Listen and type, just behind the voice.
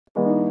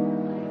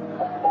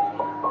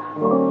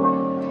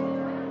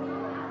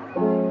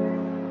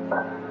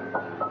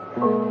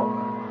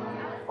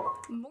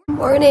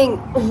Morning.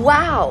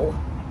 Wow,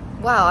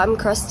 I'm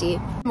crusty.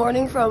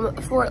 Morning from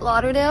Fort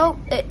Lauderdale.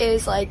 It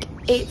is like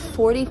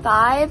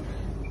 8:45.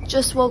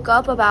 Just woke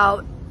up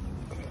about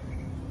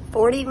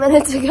 40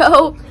 minutes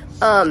ago.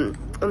 And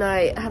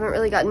I haven't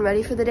really gotten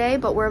ready for the day,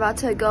 but we're about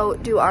to go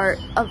do our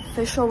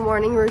official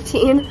morning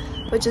routine,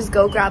 which is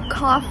go grab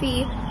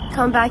coffee,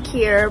 come back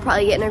here,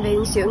 probably get in our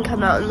bathing suit and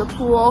come out in the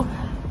pool.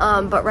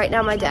 But right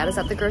now my dad is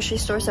at the grocery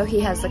store, so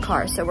he has the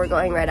car, so we're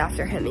going right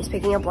after him. He's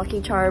picking up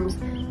Lucky Charms,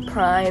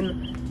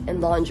 Prime,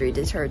 and laundry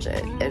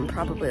detergent, and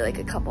probably like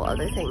a couple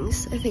other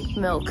things. I think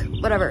milk,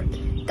 whatever.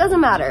 Doesn't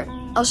matter.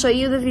 I'll show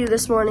you the view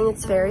this morning.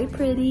 It's very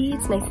pretty.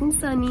 It's nice and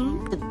sunny.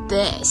 Look at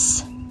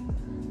this.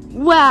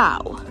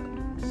 Wow.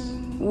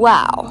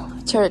 Wow.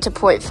 Turn it to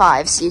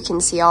 0.5 so you can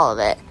see all of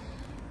it.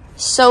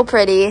 So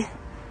pretty.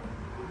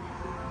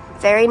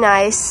 Very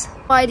nice.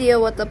 No idea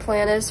what the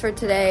plan is for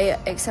today,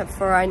 except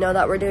for I know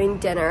that we're doing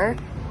dinner,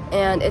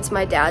 and it's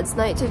my dad's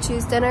night to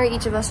choose dinner.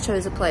 Each of us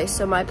chose a place,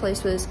 so my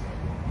place was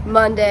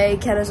Monday,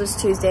 Kenna's was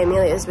Tuesday,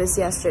 Amelia's was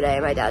yesterday,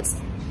 my dad's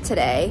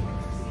today.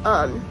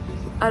 I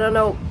don't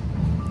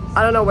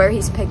know where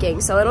he's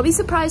picking, so it'll be a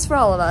surprise for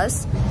all of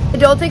us. I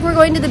don't think we're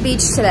going to the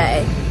beach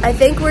today. I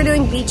think we're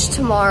doing beach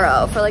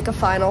tomorrow for like a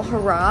final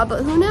hurrah,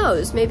 but who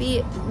knows?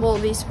 Maybe we'll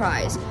be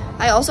surprised.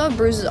 I also have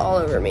bruises all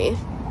over me.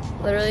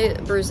 Literally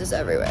bruises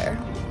everywhere.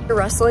 We're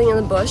wrestling in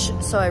the bush,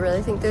 so I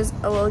really think there's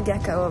a little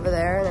gecko over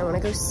there and I wanna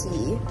go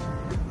see.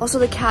 Also,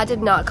 the cat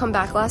did not come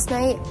back last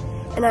night,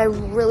 and I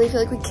really feel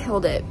like we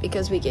killed it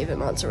because we gave it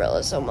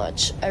mozzarella so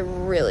much. I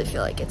really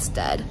feel like it's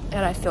dead,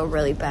 and I feel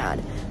really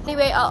bad.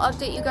 Anyway, I'll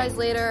update you guys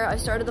later. I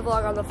started the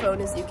vlog on the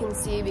phone, as you can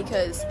see,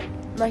 because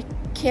my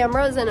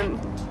camera's in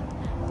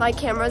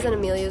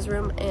Amelia's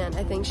room, and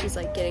I think she's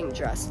like getting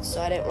dressed,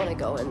 so I didn't want to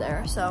go in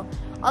there. So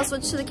I'll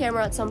switch to the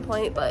camera at some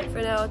point, but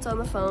for now it's on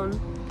the phone.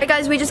 Hey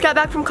guys, we just got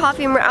back from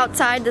coffee and we're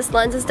outside. This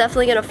lens is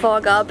definitely gonna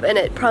fog up, and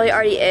it probably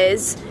already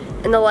is.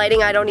 And the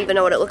lighting, I don't even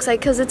know what it looks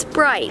like because it's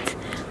bright.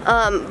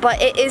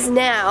 But it is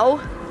now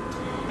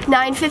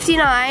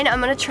 9:59. I'm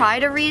gonna try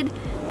to read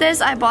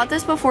this. I bought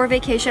this before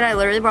vacation. I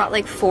literally brought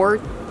like 3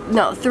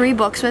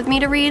 books with me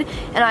to read,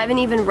 and I haven't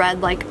even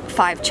read like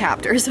 5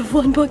 chapters of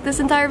one book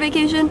this entire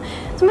vacation.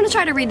 So I'm gonna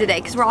try to read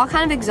today because we're all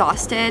kind of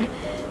exhausted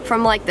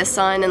from like the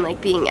sun and like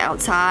being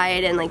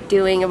outside and like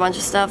doing a bunch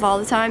of stuff all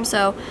the time.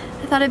 So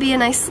I thought it'd be a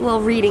nice little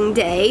reading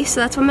day.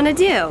 So that's what I'm gonna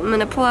do. I'm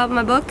gonna pull out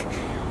my book,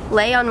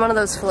 lay on one of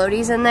those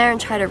floaties in there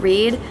and try to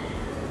read.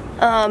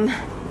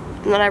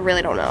 And then I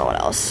really don't know what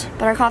else.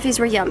 But our coffees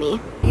were yummy.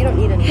 You don't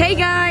need any. Hey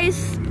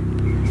guys!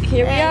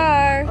 Here we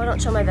are. Oh,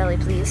 don't show my belly,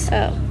 please.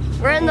 Oh.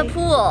 We're in the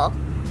pool.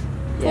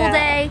 Pool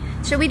day.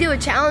 Should we do a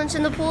challenge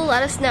in the pool?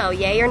 Let us know,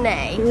 yay or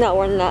nay. No,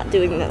 we're not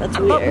doing that. That's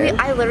weird.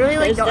 I literally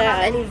like don't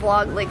have any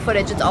vlog like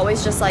footage. It's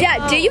always just like,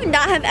 do you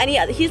not have any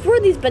other? He's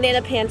worn these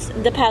banana pants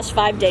the past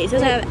 5 days. He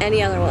doesn't have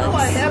any other ones. No,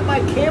 I have my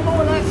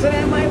camo and I said I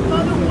have my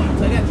other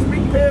ones. I got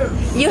 3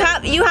 pairs.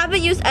 You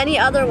haven't used any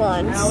other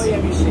ones. Allie,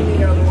 have you seen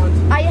any other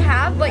ones? I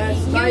have, but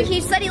he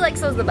said he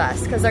likes those the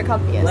best because they're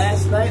comfiest.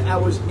 Last night I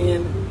was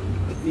in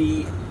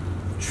the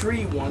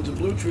tree ones, the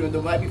blue tree, and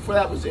the night before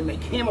that was in the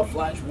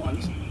camouflage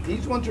ones.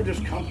 These ones are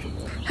just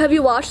comfortable. Have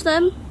you washed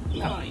them?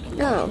 No, I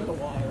don't. The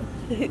water.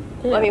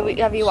 I mean,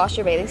 have you washed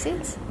your bathing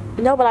suits?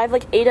 No, but I have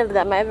like 8 of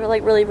them. I've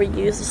like really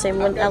reused the same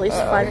one at least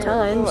 5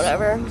 times.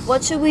 Whatever.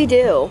 What should we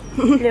do?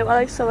 Dude,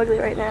 I look so ugly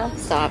right now.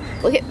 Stop.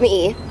 Look at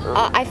me.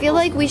 I feel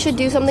like we should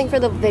do something for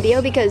the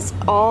video because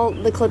all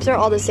the clips are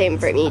all the same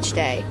from each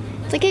day.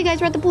 It's like, hey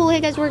guys, we're at the pool. Hey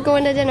guys, we're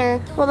going to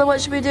dinner. Well, then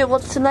what should we do? Well,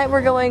 tonight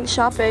we're going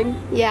shopping.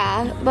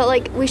 Yeah, but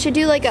like we should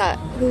do like a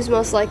who's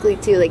most likely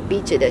to, like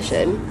beach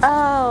edition.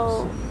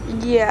 Oh,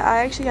 yeah, I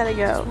actually gotta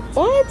go.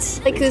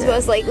 What? Like who's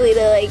most likely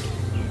to like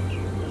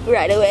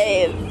ride a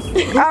wave?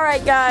 All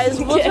right, guys,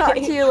 we'll talk to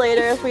you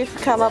later if we've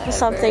come up with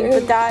something,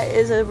 but that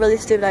is a really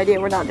stupid idea.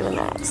 We're not doing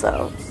that,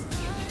 so.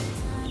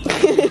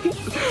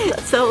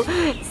 So,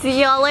 see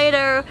y'all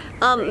later.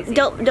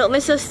 Don't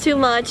miss us too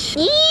much.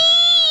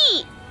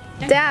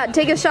 Dad,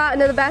 take a shot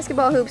into the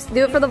basketball hoops.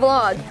 Do it for the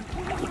vlog.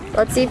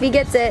 Let's see if he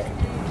gets it.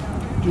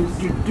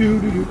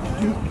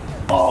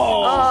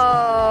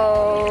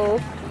 Oh.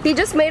 He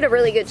just made a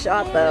really good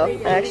shot though,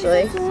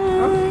 actually.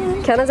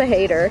 Kenna's a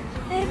hater.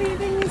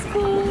 Everything is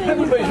cool.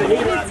 Everybody's a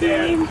hater out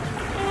there.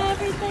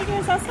 Everything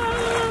is awesome.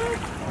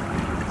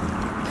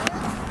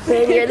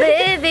 When you're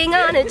living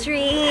on a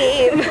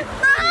dream.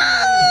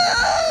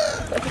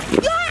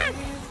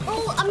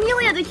 Oh,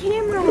 Amelia, the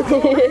camera.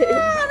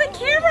 The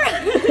camera.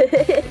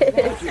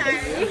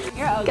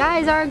 Sorry.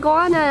 Guys, our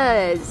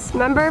iguanas.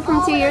 Remember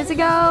from 2 years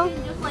ago?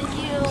 Just like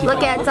you.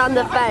 Look at it's on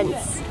the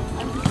fence.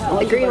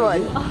 The green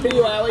one.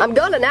 Video, Allie. I'm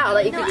gonna now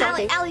that you keep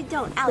talking. Allie,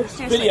 don't. Allie,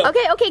 seriously. Video.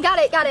 Okay, got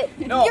it.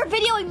 No. You're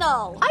videoing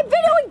though. I'm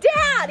videoing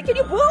Dad. Can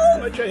you move? I'm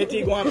gonna try to hit the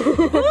iguana.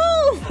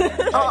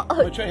 I'm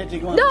gonna try to hit the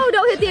iguana. No,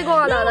 don't hit the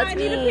iguana. No, That's I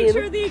mean. need a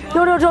picture of the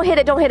iguana. No, don't hit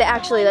it. Don't hit it.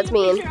 Actually, that's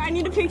mean. I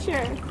need a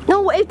picture.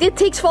 No, it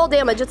takes fall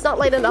damage. It's not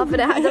light enough,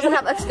 and it doesn't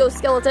have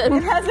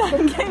exoskeleton.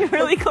 I'm getting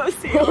really close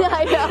to you.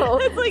 I know.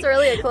 It's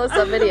really a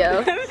close-up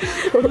video.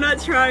 I'm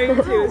not trying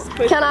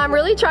to. Kenna, I'm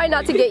really trying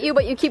not to get you,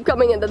 but you keep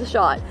coming into the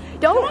shot.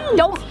 Don't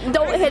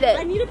hit it.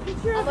 I need a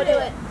picture of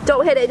it.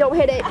 Don't hit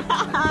it.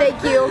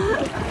 Thank you.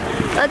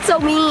 That's so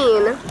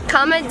mean.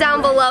 Comment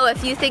down below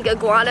if you think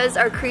iguanas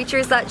are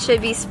creatures that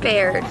should be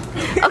spared.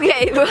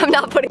 Okay, I'm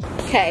not putting.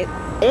 Okay,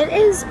 it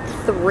is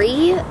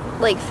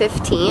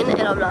 3:15,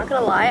 and I'm not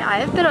gonna lie, I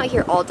have been out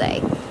here all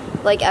day.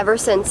 Like ever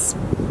since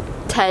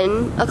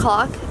 10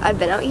 o'clock, I've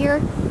been out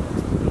here.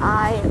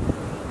 I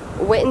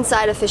went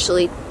inside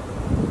officially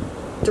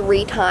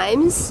 3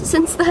 times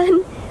since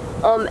then.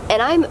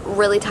 And I'm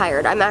really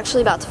tired. I'm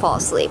actually about to fall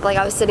asleep. Like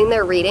I was sitting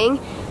there reading.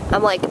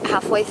 I'm like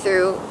halfway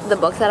through the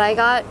book that I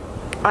got.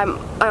 I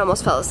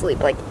almost fell asleep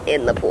like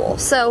in the pool.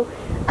 So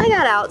I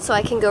got out so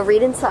I can go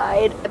read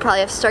inside. I probably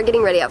have to start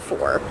getting ready at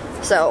 4.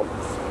 So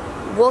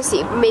we'll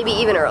see. Maybe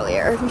even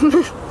earlier.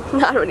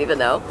 I don't even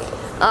know.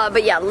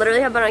 But yeah,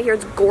 literally have been out here.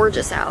 It's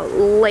gorgeous out.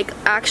 Like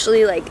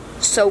actually like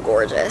so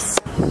gorgeous.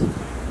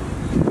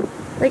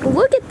 Like,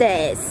 look at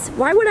this.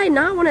 Why would I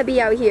not want to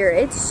be out here?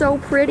 It's so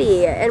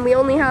pretty, and we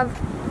only have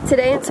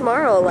today and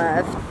tomorrow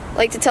left.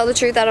 Like, to tell the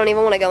truth, I don't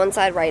even want to go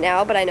inside right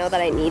now, but I know that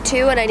I need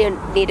to, and I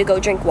need to go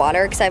drink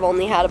water, because I've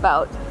only had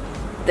about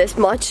this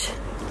much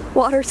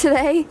water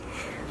today.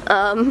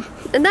 And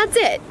that's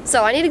it.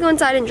 So I need to go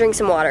inside and drink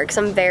some water, because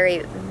I'm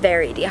very,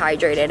 very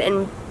dehydrated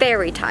and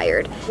very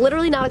tired.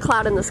 Literally not a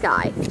cloud in the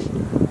sky.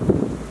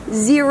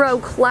 0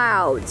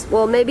 clouds.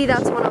 Well, maybe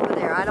that's one over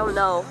there. I don't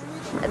know.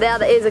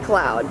 That is a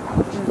cloud.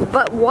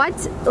 But what?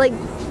 Like,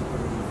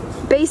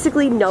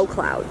 basically no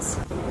clouds.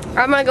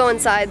 I'm gonna go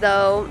inside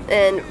though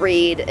and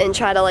read and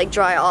try to like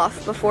dry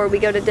off before we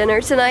go to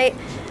dinner tonight.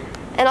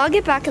 And I'll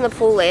get back in the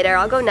pool later.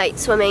 I'll go night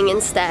swimming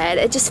instead.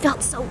 It just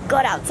felt so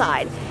good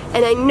outside.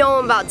 And I know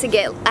I'm about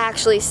to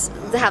actually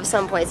have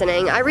sun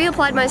poisoning. I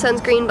reapplied my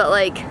sunscreen, but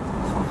like,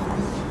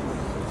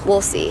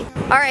 we'll see.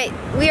 All right,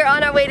 we are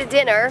on our way to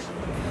dinner.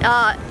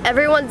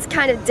 Everyone's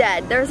kind of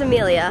dead. There's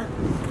Amelia.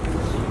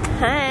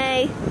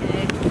 Hi.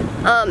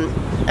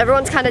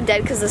 Everyone's kind of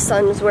dead because the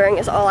sun is wearing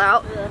us all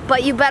out.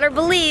 But you better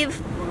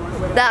believe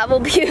that we'll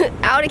be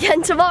out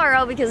again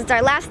tomorrow because it's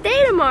our last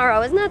day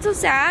tomorrow. Isn't that so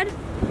sad?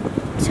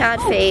 Sad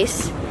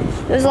face.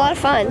 It was a lot of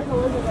fun.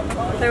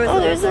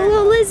 There's a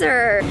little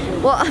lizard.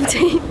 We'll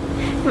update.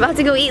 I'm about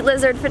to go eat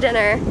lizard for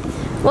dinner.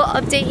 We'll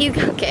update you.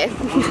 Okay.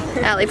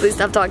 Allie, please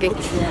stop talking.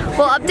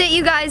 We'll update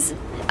you guys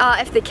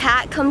if the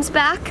cat comes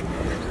back.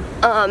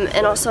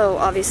 And also,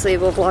 obviously,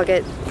 we'll vlog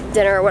at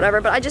dinner or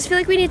whatever. But I just feel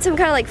like we need some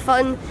kind of like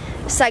fun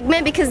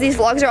segment because these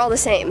vlogs are all the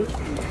same.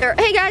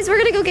 Hey guys, we're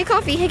gonna go get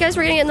coffee. Hey guys,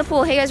 we're gonna get in the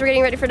pool. Hey guys, we're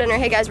getting ready for dinner.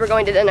 Hey guys, we're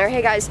going to dinner.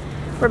 Hey guys,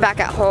 we're back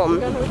at home.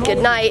 Good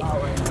night.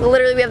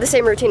 Literally, we have the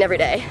same routine every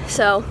day.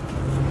 So,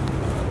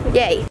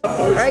 yay.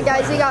 All right,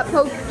 guys, we got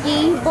poke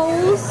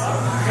bowls.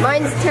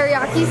 Mine's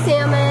teriyaki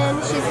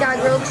salmon. She's got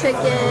grilled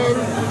chicken.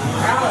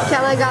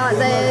 Kella got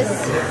this.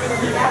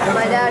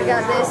 My dad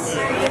got this.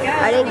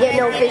 I didn't get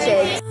no fish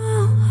eggs.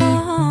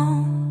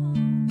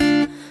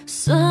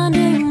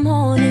 Sunday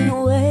morning,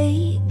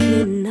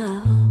 waking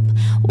up.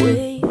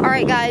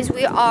 Alright guys,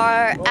 we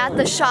are at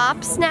the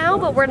shops now,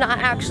 but we're not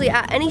actually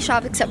at any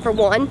shop except for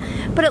one.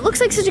 But it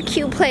looks like such a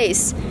cute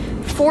place.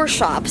 4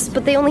 shops,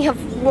 but they only have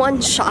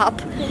 1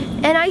 shop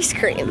and ice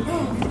cream.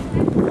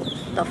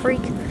 The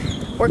freak.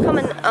 We're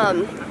coming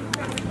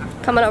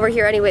over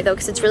here anyway though,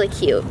 because it's really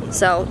cute.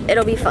 So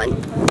it'll be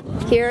fun.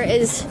 Here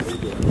is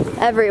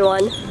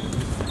everyone.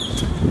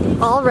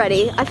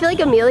 Already. I feel like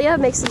Amelia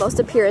makes the most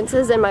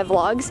appearances in my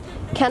vlogs.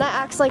 Kenna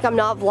acts like I'm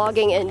not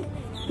vlogging and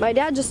my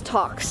dad just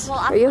talks. Well,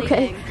 Are you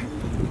okay?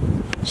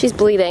 She's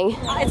bleeding.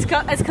 It's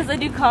because I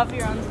do coffee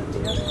runs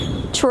with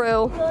you.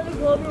 True.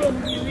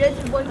 We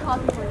had 1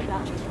 coffee for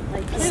that.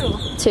 Like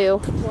 2. 2.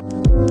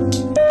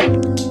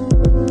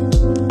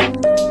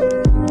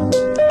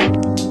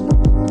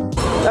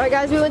 Alright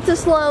guys, we went to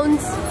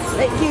Sloan's.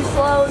 Thank you,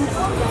 Sloan's.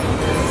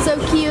 So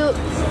cute.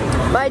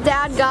 My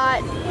dad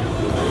got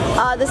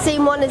the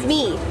same one as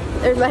me.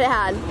 There's my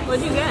dad.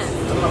 What'd you get?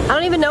 I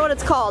don't even know what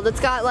it's called. It's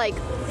got like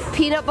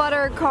peanut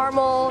butter,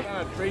 caramel.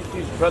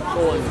 Tracy's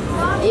pretzel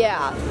and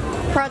yeah,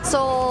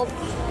 pretzel,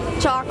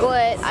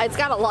 chocolate. It's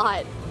got a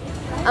lot.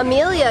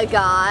 Amelia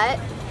got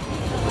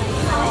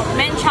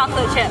Mint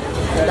chocolate chip.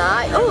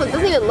 oh, it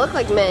doesn't even look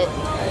like mint.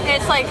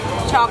 It's like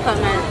chocolate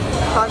mint.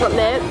 Chocolate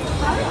mint.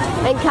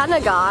 And Kenna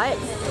got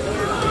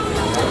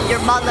Your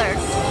mother.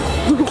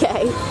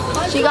 okay.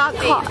 She got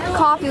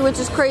coffee, which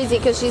is crazy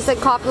because she said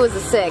coffee was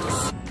a 6.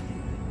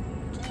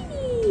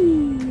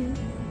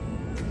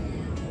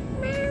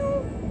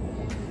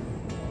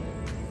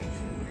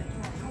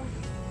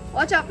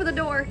 Watch out for the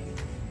door.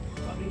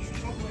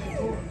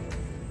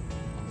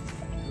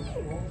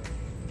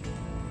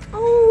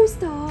 Oh,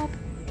 Stop.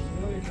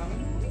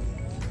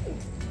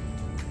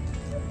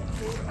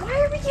 Why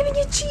are we giving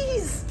you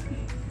cheese?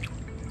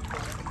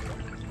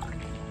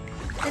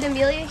 Did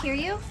Amelia hear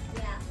you?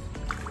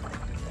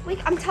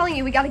 Yeah. I'm telling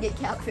you, we gotta get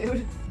cat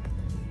food.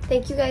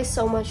 Thank you guys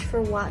so much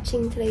for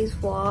watching today's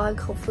vlog.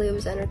 Hopefully it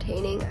was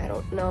entertaining. I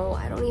don't know.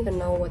 I don't even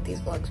know what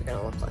these vlogs are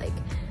gonna look like.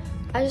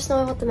 I just know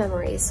I want the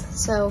memories.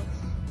 So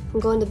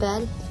I'm going to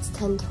bed. It's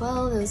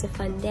 10:12. It was a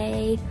fun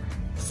day.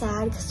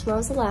 Sad because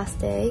tomorrow's the last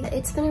day.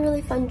 It's been a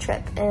really fun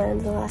trip and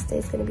the last day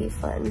is gonna be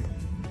fun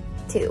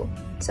too.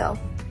 So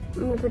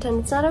I'm gonna pretend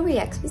it's not over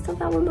yet because we still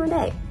got one more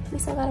day. We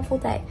still got a full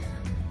day.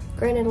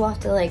 Granted, we'll have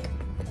to like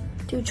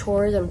do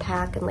chores and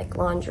pack and like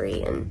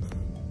laundry and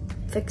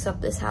fix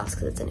up this house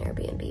because it's an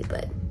Airbnb,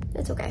 but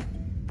it's okay.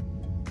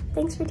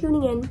 Thanks for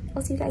tuning in.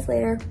 I'll see you guys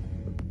later.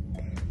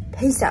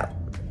 Peace out.